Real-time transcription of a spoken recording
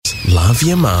Love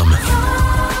your mum.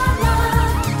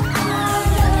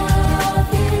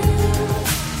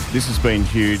 This has been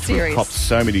huge. Serious. We've popped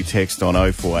so many texts on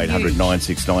 04800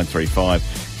 96935.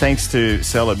 Thanks to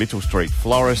Sal at Mitchell Street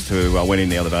Florist, who went in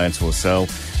the other day and saw Sal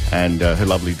and her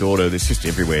lovely daughter. There's just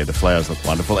everywhere. The flowers look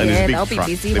wonderful. And Yeah, there's a big they'll be truck.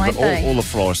 busy, won't they? All the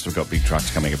florists have got big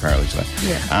trucks coming apparently today.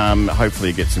 Yeah. Hopefully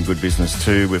you get some good business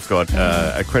too. We've got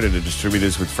accredited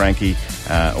distributors with Frankie,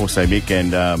 also Mick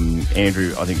and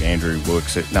Andrew. I think Andrew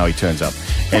works at... No, he turns up.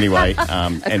 Anyway, and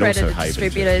also Accredited Haven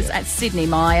distributors too, at Sydney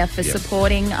Meyer for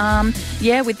supporting,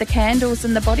 with the candles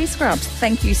and the body scrubs.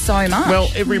 Thank you so much. Well,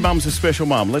 every mum's a special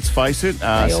mum. Let's face it.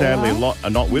 Sadly, are. a lot are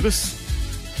not with us.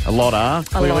 A lot are,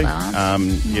 clearly. A lot are.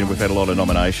 We've had a lot of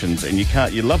nominations, and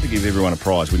you'd love to give everyone a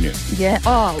prize, wouldn't you? Yeah.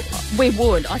 Oh, we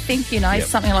would. I think,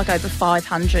 something like over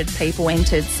 500 people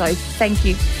entered. So thank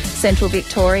you, Central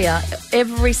Victoria.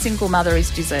 Every single mother is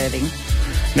deserving.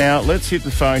 Now, let's hit the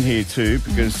phone here too,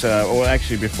 because,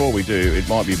 before we do, it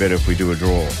might be better if we do a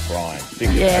draw, Brian.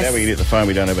 Yes. Now we can hit the phone,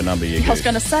 we don't have a number yet. I was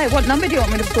going to say, what number do you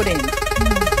want me to put in?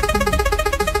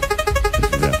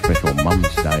 This is our special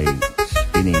Mum's Day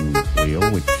spinning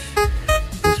wheel, which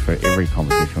is for every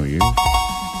competition we use.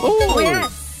 Oh,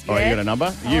 yes. Oh, you got a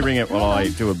number? You ring it while I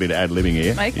do a bit of ad-libbing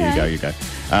here. Okay. Here you go.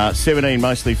 17,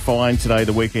 mostly fine today.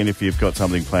 The weekend, if you've got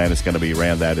something planned, it's going to be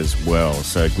around that as well.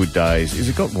 So good days. Has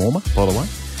it got warmer, by the way?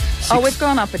 6. Oh, we've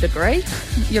gone up a degree.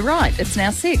 You're right. It's now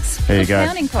 6. There you go.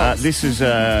 Counting poles. This is,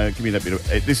 give me that bit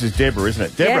of... this is Deborah, isn't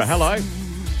it? Deborah, Yes. hello.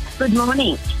 Good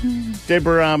morning.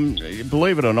 Deborah,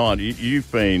 believe it or not,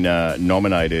 you've been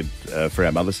nominated for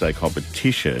our Mother's Day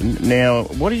competition. Now,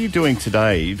 what are you doing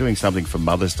today? You're doing something for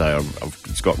Mother's Day,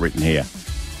 it's got written here.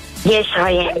 Yes, I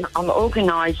am. I'm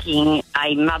organising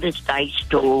a Mother's Day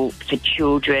stall for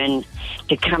children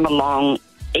to come along.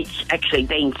 It's actually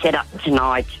being set up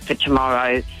tonight for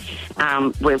tomorrow.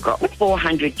 We've got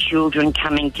 400 children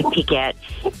coming to pick out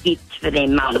gifts for their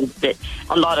mums. That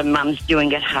a lot of mums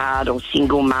doing it hard, or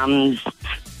single mums.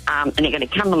 And they're going to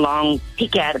come along,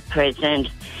 pick out a present,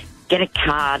 get a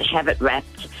card, have it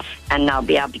wrapped, and they'll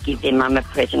be able to give their mum a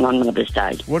present on Mother's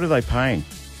Day. What are they paying?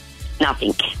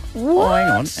 Nothing.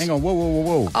 Oh, hang on.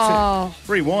 Whoa. Oh,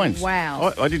 Rewinds.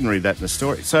 wow. I didn't read that in the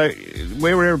story. So,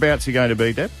 whereabouts are you going to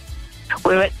be, Deb?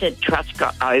 We're at the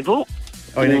Truscott Oval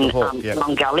in in Hall. Yep.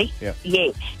 Long Gully. Yep.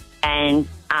 Yeah. And,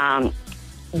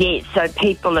 so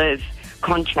people have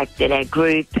contacted our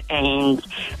group and,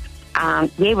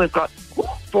 we've got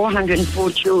 404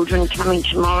 children coming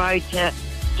tomorrow to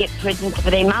get presents for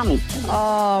their mums.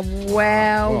 Oh,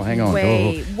 wow. Oh, hang on.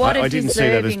 What I a didn't see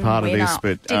that as deserving part of winner. this,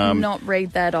 but... Did not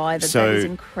read that either. so that is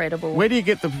incredible. Where do you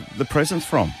get the presents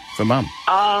from for Mum?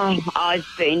 Oh, I've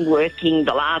been working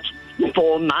the last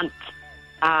 4 months,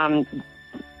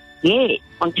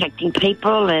 contacting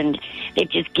people, and they've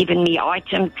just given me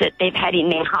items that they've had in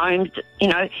their homes.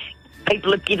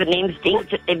 People have given them things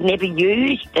that they've never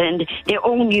used, and they're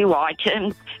all new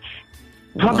items,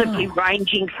 probably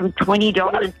ranging from $20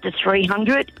 to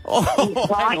 $300. Oh,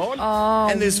 hang on. Oh,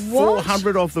 and there's what?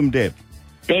 400 of them, Deb.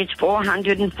 There's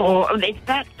 404. There's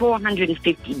about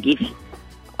 450 gifts we've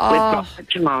Oh, got for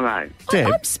tomorrow. Deb,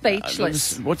 I'm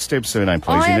speechless. what's Deb's surname,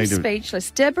 please? I You am need to... speechless.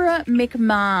 Deborah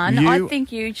McMahon. You I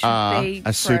think you should are be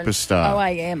a superstar. Oh, I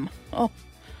am. Oh,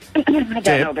 I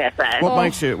don't know about that.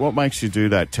 What makes you do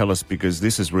that? Tell us, because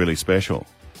this is really special.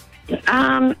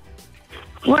 Well,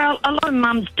 a lot of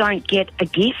mums don't get a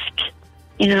gift,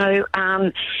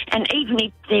 and even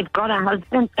if they've got a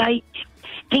husband,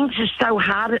 things are so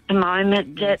hard at the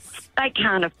moment that they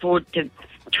can't afford to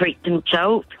treat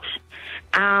themselves.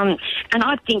 And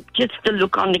I think just the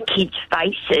look on the kids'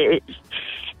 faces,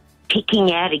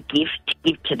 picking out a gift to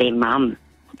give to their mum.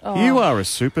 You are a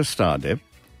superstar, Deb.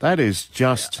 That is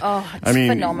just... it's I mean,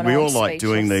 phenomenal. we all I'm like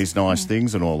doing speechless. these nice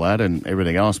things and all that and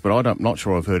everything else, but I'm not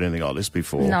sure I've heard anything like this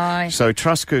before. No. So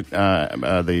Truscott, the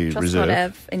Truscott Reserve.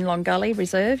 Ave in Long Gully,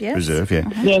 Reserve, yes. Reserve, yeah.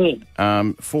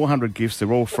 Yeah. 400 gifts,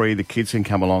 they're all free. The kids can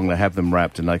come along, they have them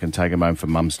wrapped and they can take them home for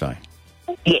Mum's Day.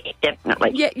 Yeah,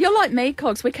 definitely. Yeah, you're like me,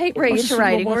 Cogs. We keep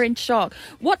reiterating. We're in shock.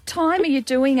 What time are you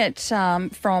doing it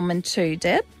from and to,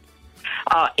 Deb?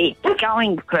 It's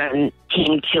going from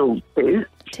 10 till 2.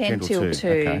 10 till 2.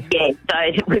 Okay. Yeah,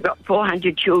 so we've got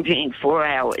 400 children in 4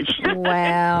 hours.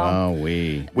 Wow. Oh,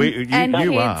 you And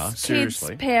are, kids,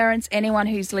 seriously. parents, anyone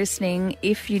who's listening,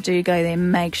 if you do go there,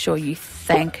 make sure you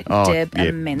thank Deb yeah,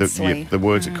 immensely. The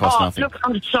words that cost nothing. Look,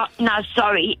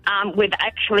 sorry. We've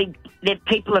actually,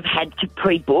 people have had to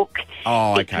pre-book.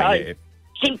 Oh, okay, because yeah.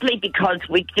 simply because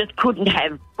we just couldn't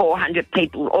have 400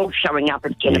 people all showing up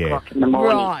at 10 o'clock in the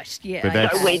morning. Right, yeah. But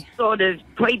that's- So we've sort of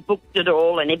pre-booked it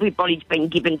all, and everybody's been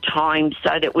given time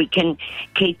so that we can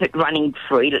keep it running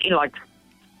freely, like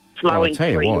flowing tell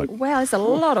you freely. what. Wow, there's a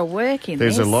lot of work in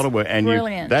There's this. a lot of work, and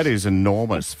Brilliant. that is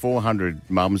enormous. 400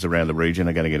 mums around the region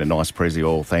are going to get a nice present,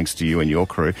 all thanks to you and your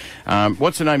crew.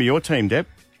 What's the name of your team, Deb?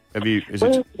 Is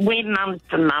it We're Mums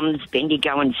for Mums,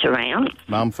 Bendigo and Surround.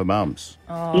 Mum for Mums?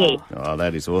 Yeah. Oh,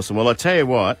 that is awesome. Well, I tell you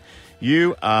what,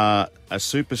 you are a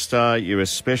superstar. You're a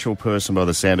special person by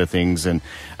the sound of things, and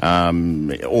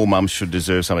all mums should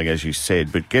deserve something, as you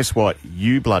said. But guess what?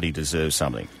 You bloody deserve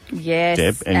something, Yes.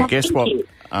 Deb. And guess thank what? you.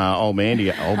 Old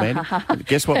Mandy.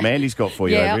 Guess what Mandy's got for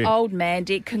you over Yeah, here? old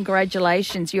Mandy,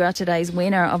 congratulations. You are today's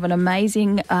winner of an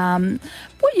amazing, well,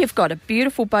 you've got a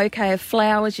beautiful bouquet of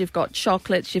flowers, you've got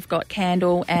chocolates, you've got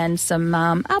candle and some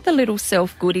other little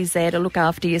self-goodies there to look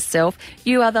after yourself.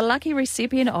 You are the lucky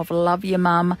recipient of Love Your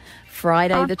Mum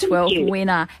Friday Oh, the thank 12th you.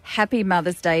 winner. Happy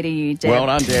Mother's Day to you, Deb. Well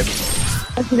done, Deb.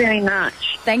 Thank you very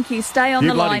much. Thank you. Stay on You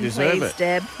the bloody line, deserve please, it.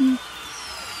 Deb.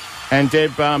 And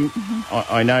Deb,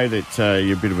 I know that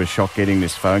you're a bit of a shock getting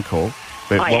this phone call,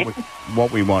 but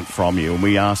what we want from you, and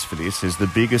we ask for this, is the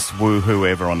biggest woohoo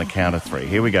ever on the count of three.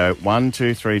 Here we go. 1,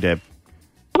 2, 3, Deb.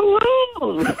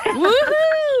 Woo-hoo!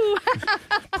 Woohoo!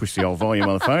 Push the old volume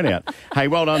on the phone out. Hey,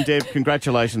 well done, Deb.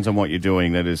 Congratulations on what you're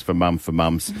doing. That is for Mums.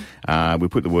 We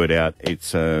put the word out.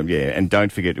 It's, and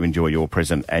don't forget to enjoy your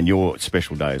present and your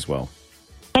special day as well.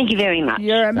 Thank you very much.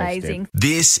 You're Thanks, amazing. Deb.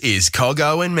 This is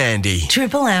Coggo and Mandy.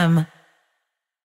 Triple M.